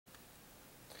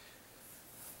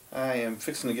I am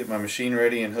fixing to get my machine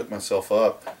ready and hook myself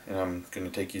up, and I'm going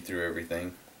to take you through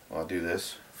everything while I do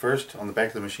this. First, on the back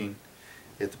of the machine,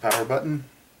 hit the power button,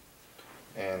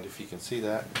 and if you can see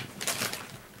that,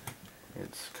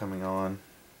 it's coming on.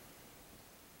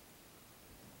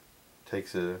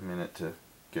 Takes a minute to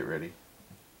get ready.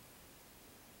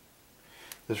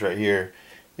 This right here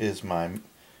is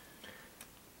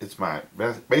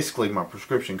basically my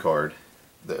prescription card.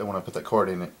 When I put that card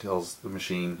in, it tells the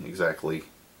machine exactly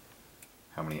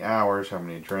how many hours, how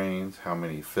many drains, how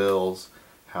many fills,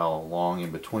 how long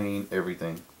in between,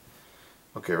 everything.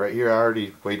 Okay, right here I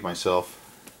already weighed myself,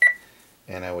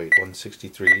 and I weighed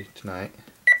 163 tonight.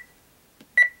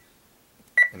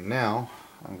 And now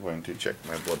I'm going to check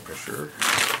my blood pressure.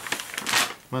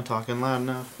 Am I talking loud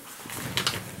enough?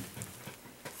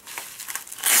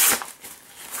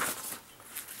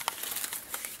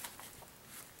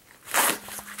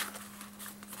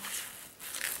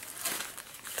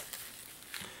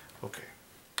 Okay,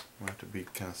 I'm going to have to be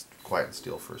kind of quiet and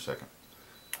still for a second.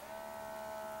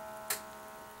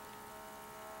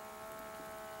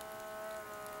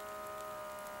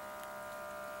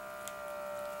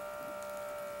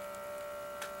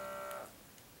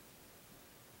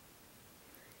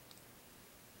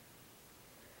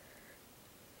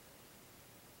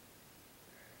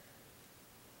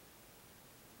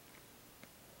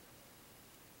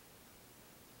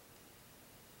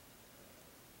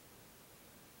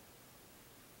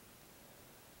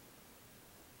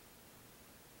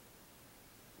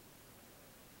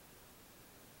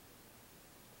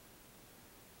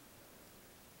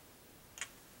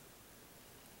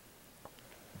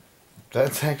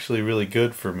 That's actually really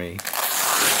good for me.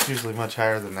 It's usually much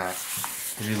higher than that.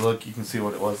 If you look, you can see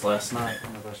what it was last night.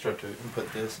 If I start to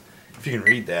input this, if you can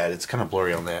read that, it's kind of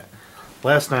blurry on that.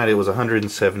 Last night it was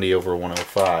 170 over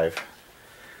 105.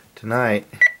 Tonight,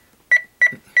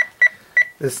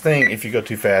 this thing, if you go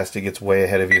too fast, it gets way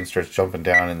ahead of you and starts jumping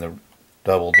down in the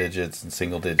double digits and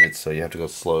single digits, so you have to go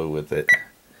slow with it.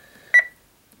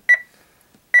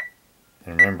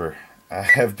 And remember, I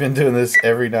have been doing this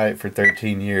every night for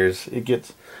 13 years. It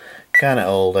gets kind of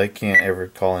old. I can't ever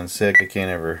call in sick. I can't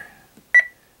ever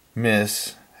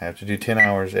miss. I have to do 10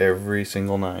 hours every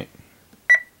single night.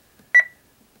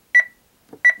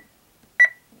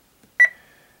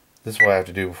 This is what I have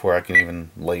to do before I can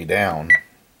even lay down.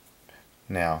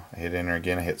 Now, I hit enter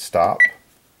again. I hit stop. It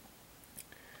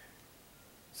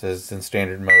says it's in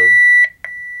standard mode.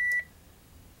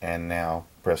 And now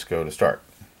press go to start.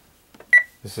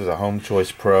 This is a Home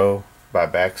Choice Pro by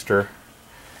Baxter.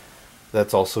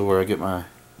 That's also where I get my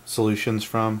solutions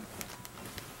from.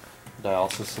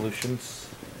 Dialysis solutions.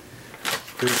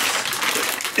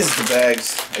 This is the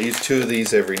bags. I use 2 of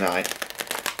these every night.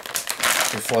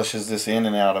 It flushes this in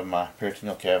and out of my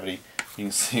peritoneal cavity. You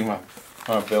can see my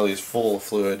belly is full of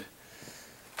fluid.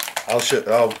 I'll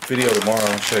video tomorrow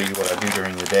and show you what I do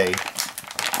during the day.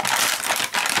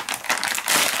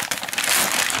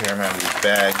 Here I'm out of these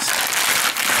bags.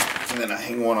 And then I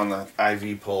hang one on the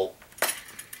IV pole,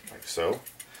 like so.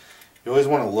 You always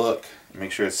want to look and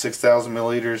make sure it's 6,000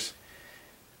 milliliters,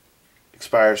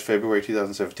 expires February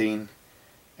 2017,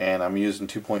 and I'm using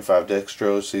 2.5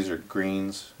 dextrose. These are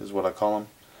greens, is what I call them.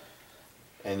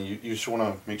 And you just want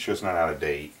to make sure it's not out of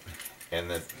date,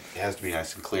 and that it has to be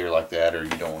nice and clear like that, or you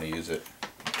don't want to use it.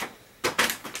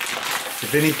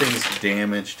 If anything's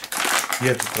damaged, you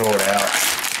have to throw it out.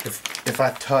 If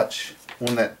I touch,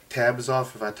 when that tab is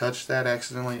off, if I touch that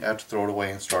accidentally, I have to throw it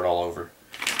away and start all over.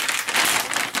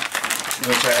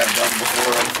 Which I have done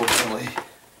before, unfortunately.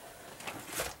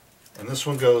 And this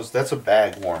one goes, that's a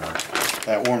bag warmer.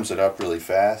 That warms it up really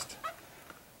fast,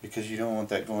 because you don't want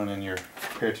that going in your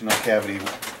peritoneal cavity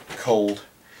cold.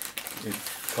 It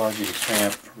causes you to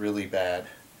cramp really bad.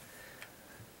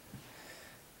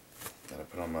 Gotta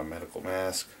put on my medical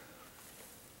mask.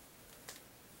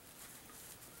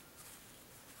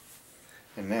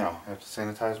 And now, I have to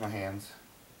sanitize my hands.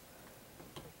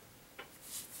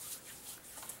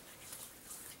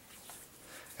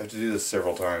 I have to do this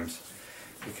several times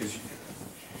because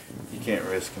you can't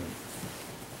risk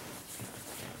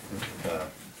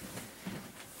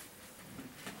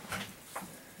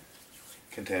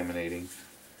contaminating.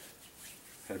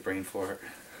 Had a brain fart.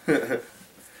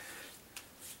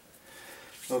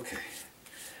 Okay.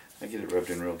 I get it rubbed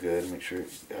in real good, make sure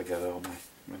I got it on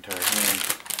my entire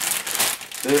hand.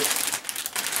 This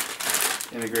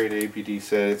integrated APD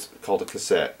set, it's called a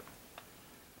cassette.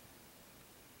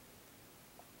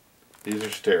 These are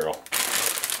sterile.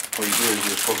 What you do is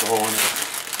you just poke a hole in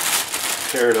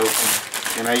it, tear it open,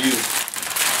 and I use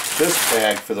this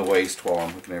bag for the waste while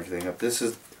I'm hooking everything up. This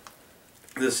is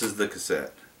the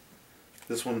cassette.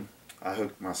 This one I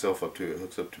hook myself up to, it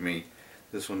hooks up to me.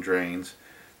 This one drains.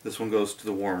 This one goes to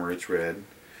the warmer, it's red.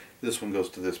 This one goes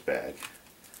to this bag.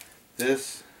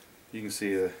 This, you can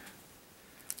see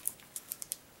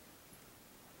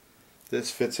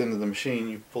this fits into the machine.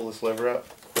 You pull this lever up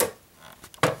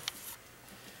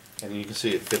and you can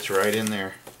see it fits right in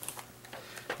there.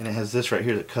 And it has this right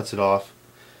here that cuts it off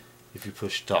if you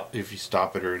push stop, if you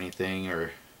stop it or anything,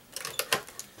 or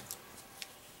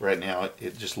right now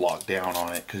it just locked down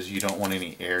on it because you don't want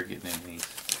any air getting in these.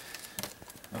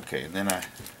 Okay, and then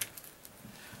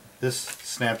this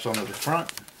snaps onto the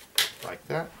front like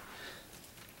that,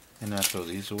 and I throw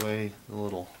these away, the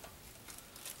little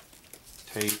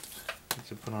tape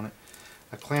to put on it.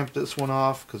 I clamp this one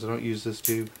off because I don't use this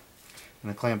tube, and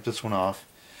I clamp this one off.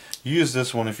 You use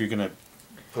this one if you're going to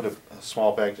put a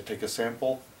small bag to take a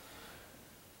sample.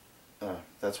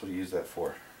 That's what you use that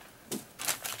for.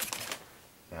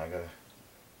 Now I gotta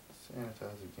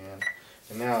sanitize again,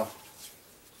 and now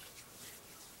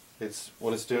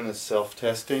what it's doing is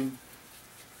self-testing.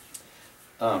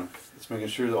 It's making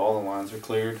sure that all the lines are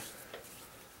cleared.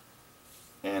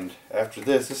 And after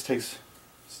this takes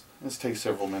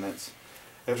several minutes.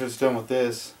 After it's done with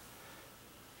this,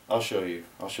 I'll show you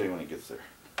when it gets there.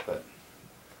 But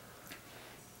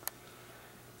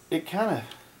it kind of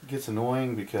gets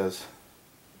annoying because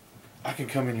I can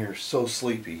come in here so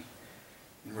sleepy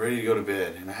and ready to go to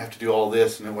bed, and I have to do all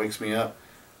this, and it wakes me up.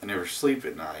 I never sleep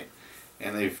at night.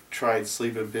 And they've tried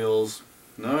sleeping pills,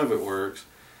 none of it works.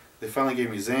 They finally gave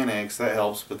me Xanax, that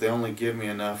helps, but they only give me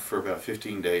enough for about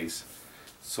 15 days.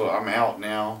 So I'm out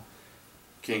now,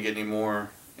 can't get any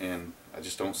more, and I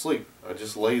just don't sleep. I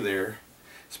just lay there,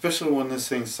 especially when this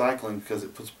thing's cycling, because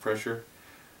it puts pressure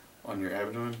on your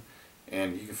abdomen,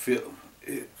 and you can feel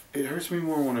it. It hurts me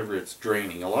more whenever it's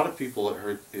draining. A lot of people,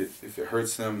 if it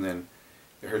hurts them, then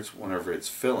it hurts whenever it's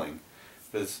filling,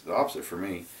 but it's the opposite for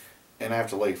me. And I have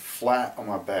to lay flat on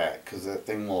my back because that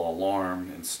thing will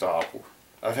alarm and stop.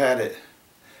 I've had it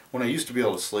when I used to be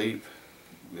able to sleep.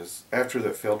 Because after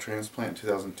that failed transplant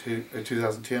in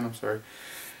 2010, I'm sorry,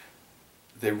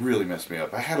 they really messed me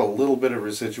up. I had a little bit of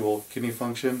residual kidney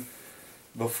function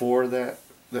before that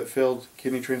failed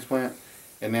kidney transplant,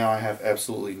 and now I have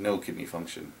absolutely no kidney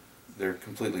function. They're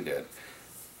completely dead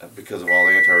because of all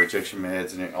the anti-rejection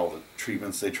meds and all the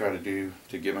treatments they try to do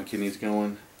to get my kidneys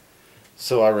going.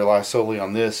 So I rely solely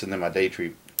on this, and then my day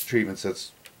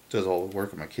treatments does all the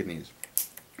work on my kidneys,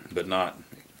 but not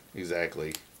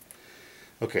exactly.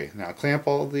 Okay, now I clamp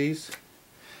all of these,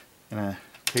 and I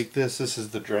take this is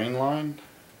the drain line,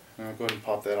 and I'll go ahead and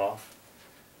pop that off.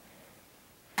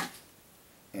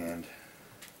 And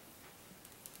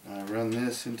I run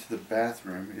this into the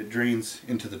bathroom. It drains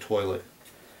into the toilet.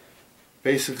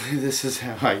 Basically, this is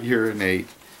how I urinate,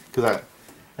 because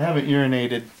I haven't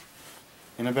urinated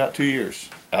in about 2 years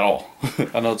at all.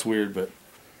 I know it's weird, but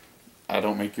I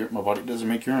don't make my body doesn't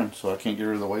make urine, so I can't get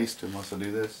rid of the waste unless I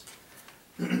do this.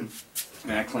 And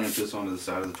I clamp this onto the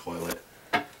side of the toilet.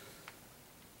 I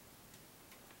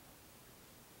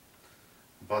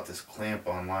bought this clamp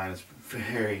online. It's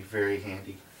very, very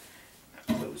handy.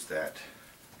 Close that.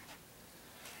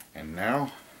 And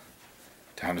now,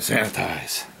 time to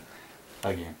sanitize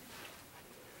again.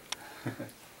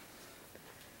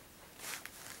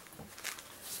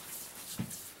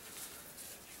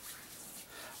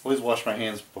 Always wash my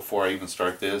hands before I even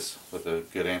start this with a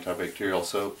good antibacterial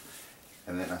soap,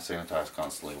 and then I sanitize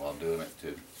constantly while doing it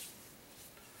to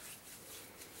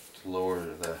lower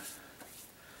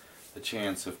the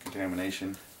chance of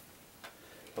contamination.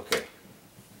 Okay,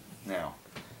 now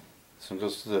this one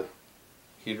goes to the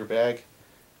heater bag.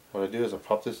 What I do is I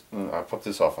pop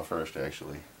this off first.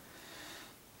 Actually,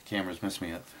 the cameras mess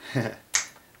me up.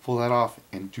 Pull that off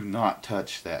and do not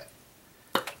touch that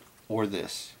or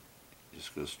this.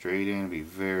 Just go straight in, be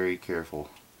very careful,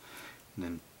 and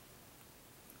then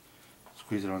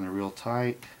squeeze it on there real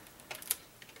tight.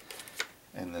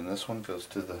 And then this one goes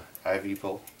to the IV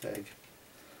pull bag.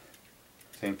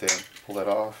 Same thing, pull that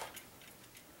off,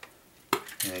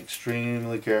 and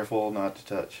extremely careful not to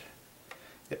touch.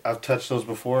 I've touched those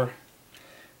before,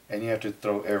 and you have to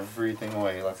throw everything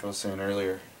away, like I was saying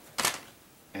earlier,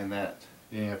 and that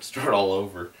you have to start all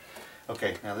over.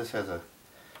 Okay, now this has a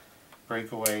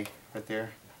breakaway right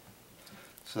there,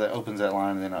 so that opens that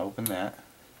line, and then I open that.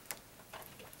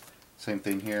 Same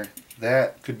thing here.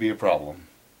 That could be a problem.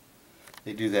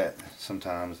 They do that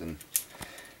sometimes, and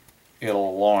it'll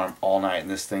alarm all night, and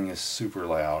this thing is super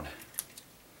loud.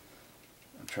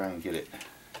 I'm trying to get it.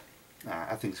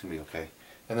 I think it's gonna be okay.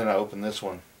 And then I open this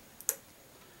one,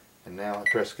 and now I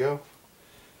press go,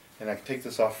 and I can take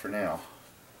this off for now.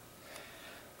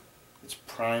 It's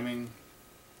priming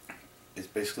it's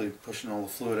basically pushing all the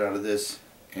fluid out of this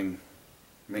and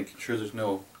making sure there's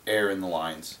no air in the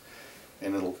lines,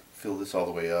 and it'll fill this all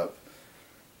the way up,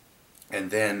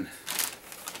 and then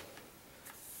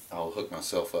I'll hook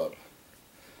myself up.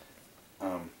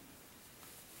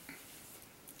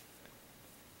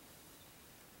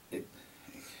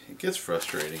 It gets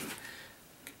frustrating.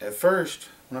 At first,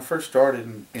 when I first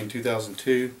started in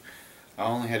 2002, I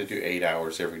only had to do 8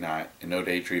 hours every night and no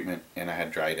day treatment, and I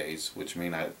had dry days, which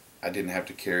mean I didn't have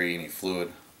to carry any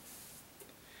fluid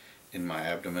in my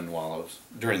abdomen while I was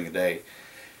during the day,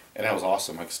 and that was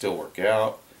awesome. I could still work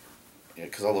out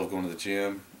because I love going to the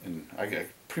gym, and I could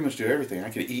pretty much do everything. I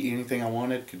could eat anything I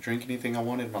wanted, could drink anything I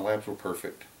wanted. My labs were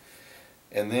perfect.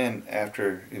 And then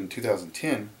after in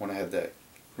 2010, when I had that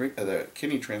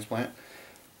kidney transplant,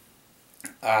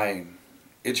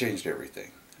 it changed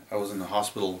everything. I was in the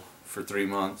hospital for 3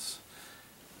 months,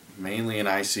 mainly in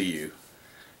ICU,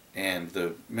 and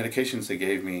the medications they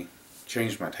gave me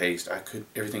changed my taste.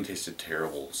 Everything tasted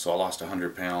terrible, so I lost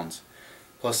 100 pounds.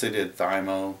 Plus they did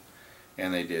thymo,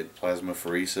 and they did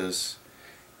plasmapheresis,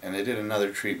 and they did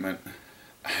another treatment.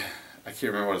 I can't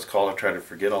remember what it's called. I tried to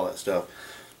forget all that stuff.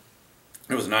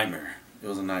 It was a nightmare. It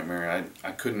was a nightmare.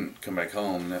 I couldn't come back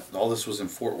home. All this was in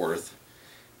Fort Worth,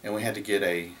 and we had to get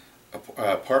a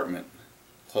apartment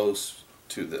close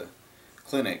to the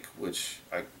clinic, which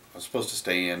I was supposed to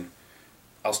stay in.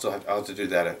 I'll have to do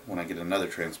that when I get another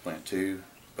transplant too.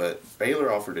 But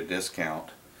Baylor offered a discount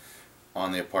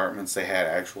on the apartments. They had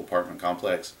actual apartment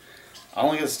complex. I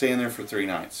only got to stay in there for 3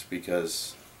 nights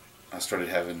because I started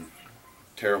having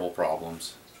terrible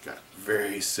problems. Got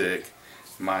very sick.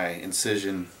 My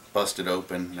incision busted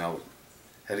open. Now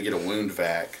had to get a wound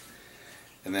vac.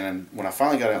 And then when I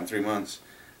finally got out in 3 months,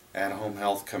 I had home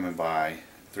health coming by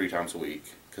 3 times a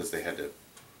week because they had to.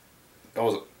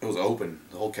 It was open.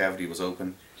 The whole cavity was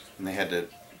open, and they had to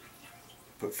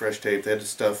put fresh tape. They had to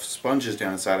stuff sponges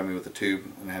down inside of me with a tube,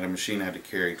 and I had a machine I had to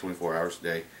carry 24 hours a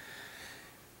day,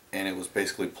 and it was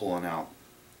basically pulling out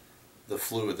the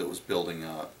fluid that was building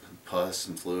up, pus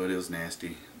and fluid. It was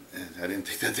nasty. And I didn't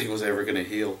think that thing was ever going to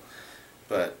heal,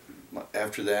 but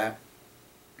after that,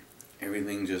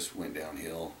 everything just went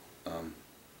downhill.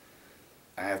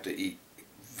 I have to eat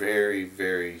very,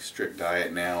 very strict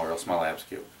diet now, or else my labs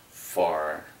get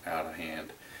far out of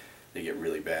hand. They get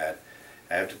really bad.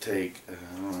 I have to take, I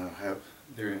don't know,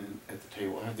 they're at the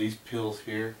table. I have these pills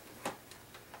here.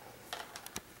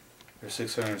 They're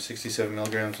 667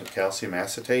 milligrams of calcium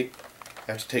acetate.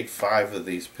 I have to take 5 of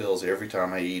these pills every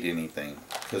time I eat anything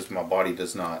because my body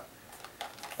does not,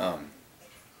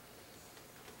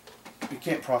 it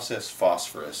can't process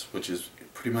phosphorus, which is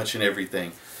pretty much in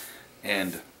everything,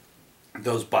 and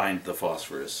those bind the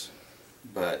phosphorus.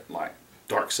 But like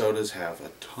dark sodas have a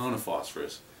ton of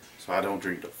phosphorus, so I don't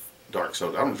drink dark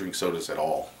soda. I don't drink sodas at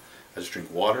all. I just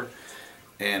drink water,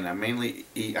 and I mainly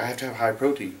eat. I have to have high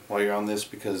protein while you're on this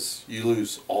because you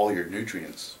lose all your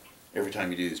nutrients every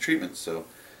time you do these treatments. So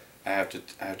I have to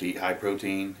eat high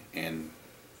protein and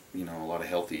a lot of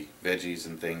healthy veggies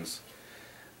and things.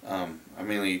 I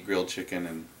mainly eat grilled chicken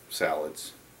and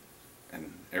salads,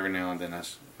 and every now and then I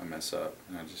mess up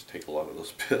and I just take a lot of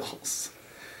those pills.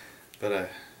 But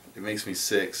it makes me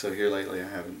sick, so here lately I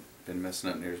haven't been messing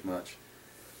up near as much.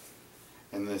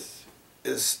 And this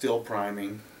is still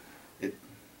priming.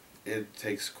 It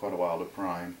takes quite a while to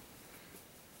prime.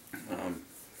 I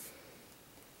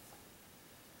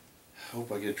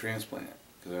hope I get a transplant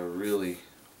because I really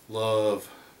love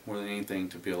more than anything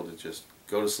to be able to just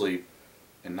go to sleep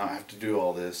and not have to do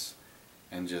all this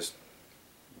and just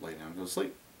lay down and go to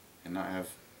sleep and not have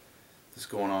this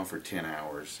going on for 10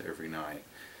 hours every night.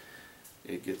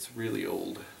 It gets really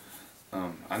old.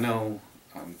 I know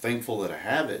I'm thankful that I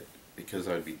have it because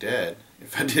I'd be dead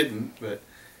if I didn't, but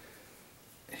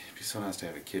it'd be so nice to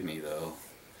have a kidney though.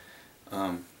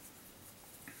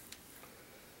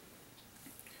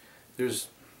 There's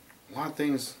a lot of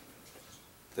things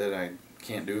that I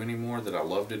can't do anymore that I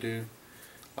love to do,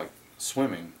 like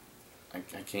swimming. I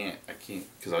can't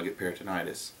because I'll get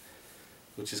peritonitis,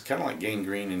 which is kind of like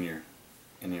gangrene in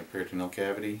your peritoneal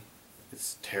cavity.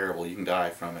 It's terrible. You can die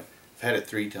from it. I've had it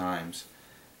 3 times,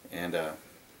 and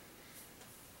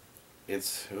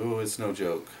it's no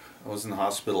joke. I was in the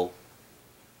hospital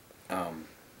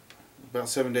about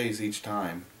 7 days each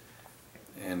time,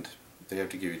 and they have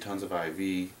to give you tons of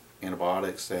IV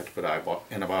antibiotics. They have to put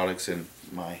antibiotics in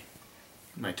my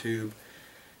tube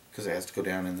because it has to go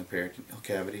down in the peritoneal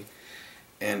cavity,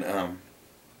 and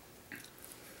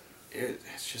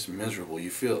it's just miserable. You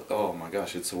feel, oh my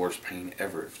gosh, it's the worst pain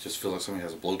ever. It just feels like somebody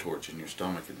has a blowtorch in your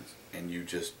stomach, and you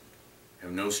just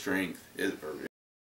have no strength.